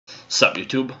Sup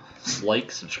YouTube?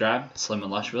 Like, subscribe, Slim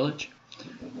and Lush Village.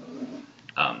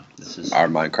 This is our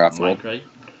Minecraft world. Minecraft.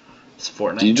 It's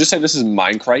Fortnite. Did you just say this is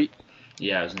Minecraft?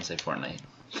 Yeah, I was gonna say Fortnite.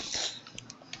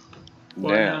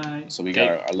 Damn. So we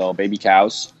got our little baby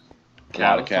cows. A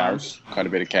lot of cows. Farm. Quite a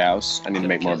bit of cows. I need to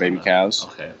make more Kill baby them. cows.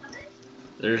 Okay.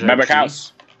 There's Baby our tree.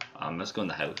 cows. Let's go in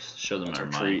the house. Show them That's our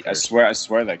a mine tree. first. I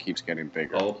swear that keeps getting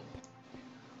bigger. Oh.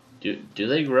 Do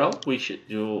they grow?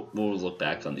 We'll look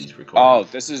back on these Oh,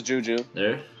 recordings. this is Juju.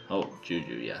 There? Oh,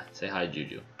 Juju, yeah. Say hi,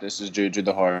 Juju. This is Juju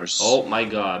the horse. Oh my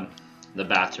god. The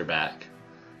bats are back.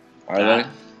 Are they?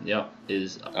 Yep.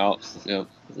 Oh, yep.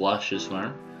 Lush's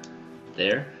farm.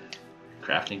 There.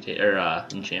 Crafting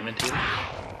enchantment table.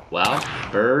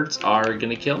 Wow. Birds are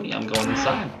gonna kill me. I'm going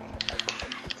inside.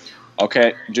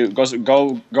 Okay,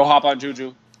 go hop on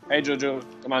Juju. Hey Juju,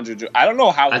 come on Juju. I don't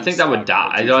know how. I think that would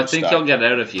die. I think he'll get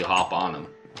out if you hop on him.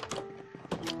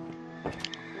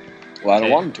 Well, I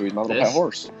don't want him to. He's not a pet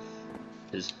horse.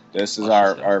 This is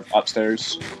our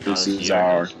upstairs. This is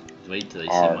our wait till they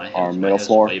see my house. Our my middle house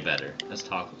floor. Way better. Let's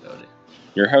talk about it.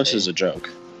 Your house is a joke.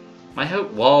 My house.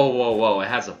 Whoa! It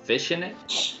has a fish in it.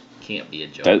 Can't be a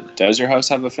joke. Does your house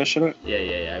have a fish in it?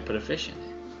 Yeah. I put a fish in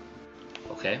it.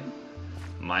 Okay.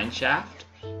 Mine shaft.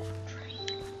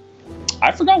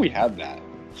 I forgot we had that.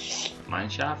 Mine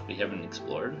shaft. We haven't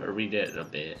explored, or we did a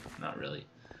bit. Not really.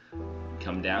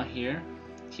 Come down here.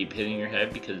 Keep hitting your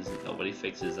head because nobody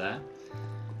fixes that.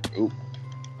 Oop.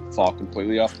 Fall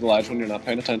completely off the ledge when you're not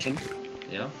paying attention.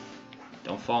 Yeah.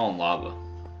 Don't fall in lava.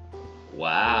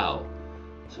 Wow.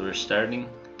 So we're starting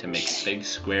to make a big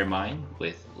square mine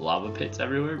with lava pits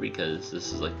everywhere because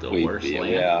this is like the worst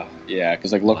land. Yeah.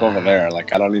 Because like look over there.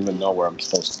 Like I don't even know where I'm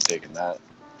supposed to dig in that.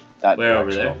 Where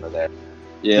over there?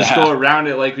 Yeah. Just go around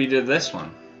it like we did this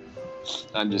one.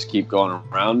 And just keep going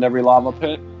around every lava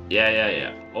pit.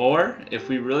 Yeah. Or if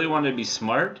we really want to be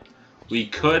smart, we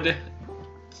could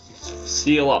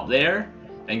seal up there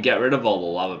and get rid of all the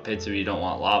lava pits if you don't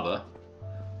want lava.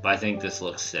 But I think this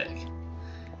looks sick.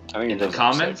 In the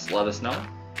comments, let us know.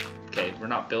 Okay, we're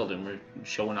not building, we're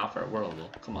showing off our world.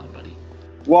 Well, come on, buddy.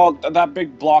 Well, that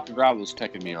big block of gravel is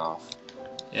ticking me off.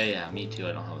 Yeah, me too.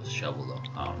 I don't have a shovel though.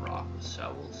 I don't rock with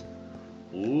shovels.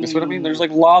 Ooh. That's what I mean. There's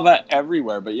like lava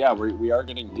everywhere, but yeah, we are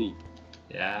getting deep.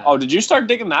 Yeah. Oh, did you start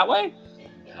digging that way?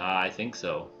 I think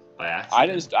so. By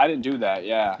accident. I didn't do that.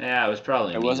 Yeah. Yeah, it was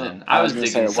probably me then. I was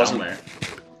digging somewhere.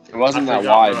 It wasn't that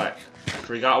wide. I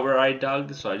forgot where I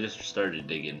dug, so I just started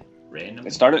digging randomly.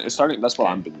 It started. That's what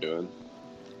I've been doing.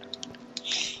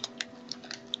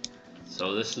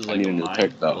 So this is like a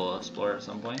mine we'll explore at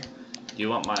some point. Do you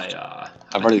want my?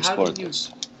 I've already explored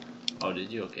this. Oh,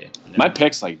 did you? Okay. My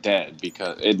pick's like dead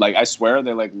because it like I swear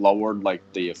they like lowered like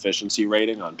the efficiency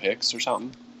rating on picks or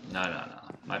something. No.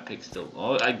 My pick's still.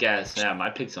 Oh, I guess. Yeah, my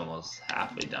pick's almost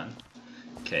halfway done.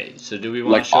 Okay, so do we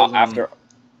want to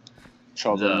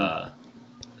show them the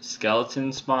skeleton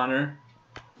spawner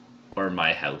or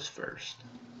my house first?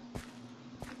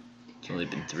 It's only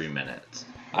been 3 minutes.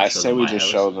 I say we just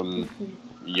show them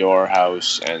your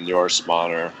house and your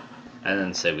spawner. And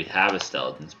then say we have a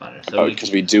skeleton spawner. So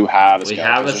because we do have a skeleton. We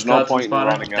have a There's no point in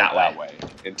spawner running out that way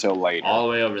until later. All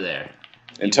the way over there.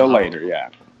 Until later, yeah.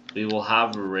 We will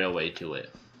have a railway to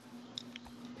it.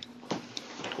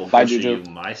 We'll Bye, show Juju.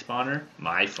 you my spawner,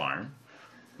 my farm.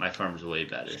 My farm's way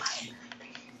better.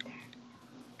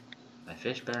 My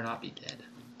fish better not be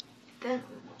dead.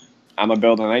 I'm gonna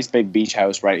build a nice big beach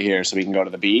house right here so we can go to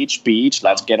the beach. Beach,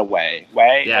 let's get away.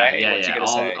 What you gonna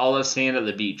say? All the sand at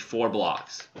the beach, 4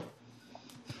 blocks.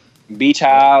 Beach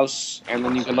house, and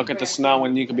then you can look at the snow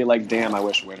and you can be like, damn, I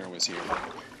wish winter was here.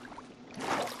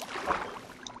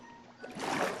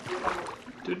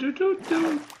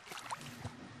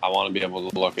 I want to be able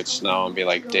to look at snow and be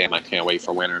like, damn, I can't wait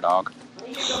for winter, dog.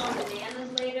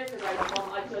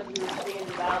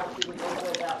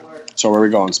 So where are we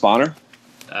going, spawner?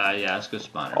 Yeah, let's go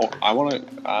spawner. Oh, I want to.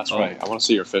 That's right. I want to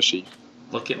see your fishy.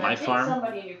 Look at my farm.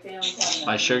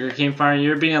 My sugarcane farm.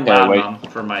 You're being loud, Mom,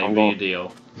 for my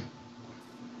video.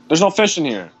 There's no fish in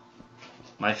here.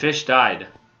 My fish died.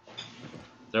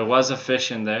 There was a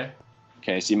fish in there.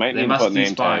 Okay, so you might need to put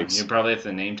name tags. You probably have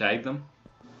to name tag them.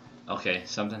 Okay,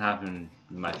 something happened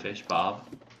with my fish, Bob.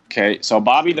 Okay, so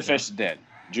Bobby the fish is dead.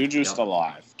 Juju's still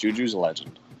alive. Juju's a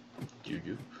legend.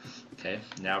 Juju. Okay,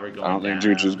 now we're going. I don't think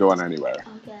Juju's going anywhere.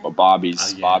 Okay. But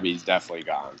Bobby's definitely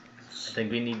gone. I think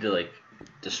we need to like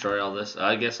destroy all this.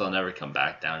 I guess I'll never come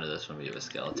back down to this when we have a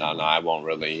skeleton. No, I won't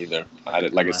really either.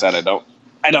 Like I said,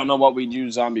 I don't know what we'd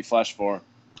use zombie flesh for.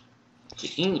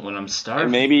 To eat when I'm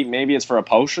starving. Maybe it's for a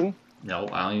potion. No,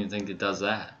 I don't even think it does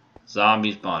that.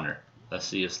 Zombie spawner. Let's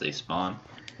see if they spawn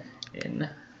in.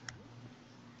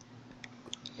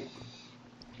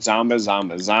 Zombie,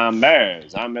 zombie, zombie,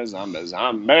 zombie, zombie,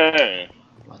 zombie.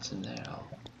 What's in there? Oh,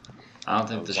 I don't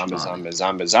think the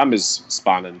zombies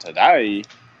spawning today.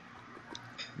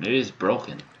 Maybe it's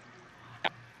broken.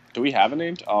 Do we have a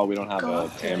name? Oh, we don't have an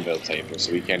anvil table,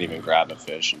 so we can't even grab a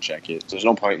fish and check it. There's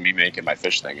no point in me making my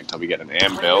fish thing until we get an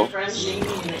anvil.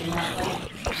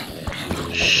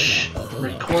 Shh,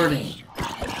 recording.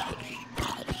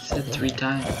 Said 3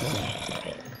 times.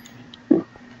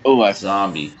 Oh, a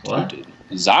zombie. What?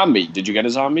 Zombie. Did you get a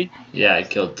zombie? Yeah, I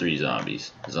killed 3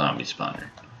 zombies. Zombie spawner.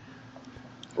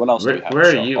 What else do we have? Where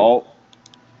are you? Oh,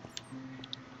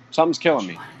 something's killing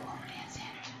me.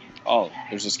 Oh,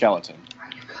 there's a skeleton.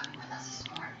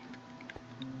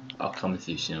 I'll come with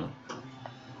you soon.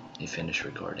 You finish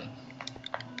recording.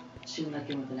 Soon, like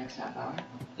in the next half hour?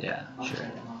 Yeah,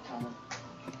 sure.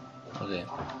 Okay.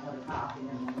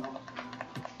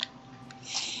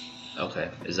 Okay.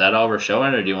 Is that all we're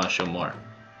showing, or do you want to show more?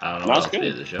 I don't know what else to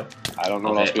do the show. I don't know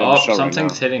what else we have to show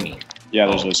something's right now. hitting me. Yeah,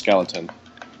 there's a skeleton.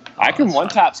 I can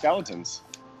one-tap skeletons.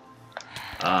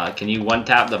 Can you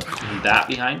one-tap that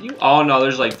behind you? Oh no,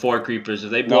 there's like 4 creepers. If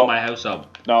they blow my house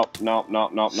up. No.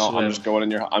 I'm just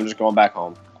going back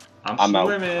home. I'm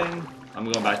swimming. Out. I'm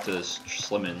going back to this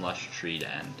Slim and Lush tree to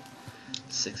end.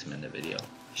 6-minute video.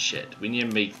 Shit, we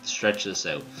need to stretch this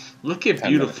out. Look at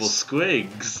beautiful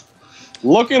squigs.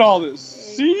 Look at all this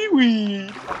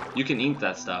seaweed. You can eat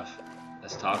that stuff.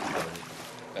 Let's talk about it.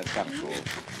 That's kind of cool.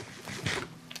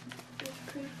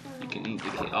 You can eat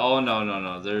the oh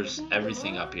no. There's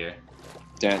everything up here.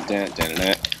 I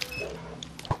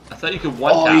thought you could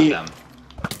one-tap them.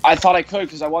 I thought I could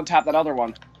because I one-tapped that other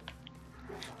one.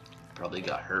 Probably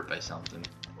got hurt by something.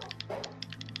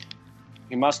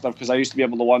 He must have, because I used to be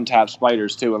able to one-tap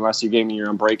spiders too, unless you gave me your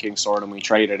unbreaking sword and we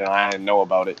traded and I didn't know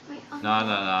about it. No,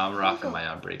 I'm rocking my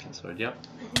unbreaking sword, yep.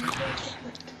 I think we should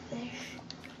put the fish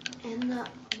in the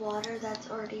water that's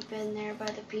already been there by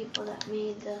the people that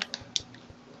made the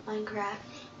Minecraft.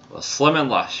 Well, Slim and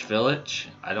Lush Village.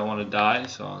 I don't want to die,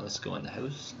 so let's go in the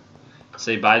house.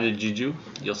 Say bye to Juju.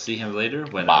 You'll see him later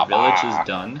when our village is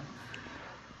done.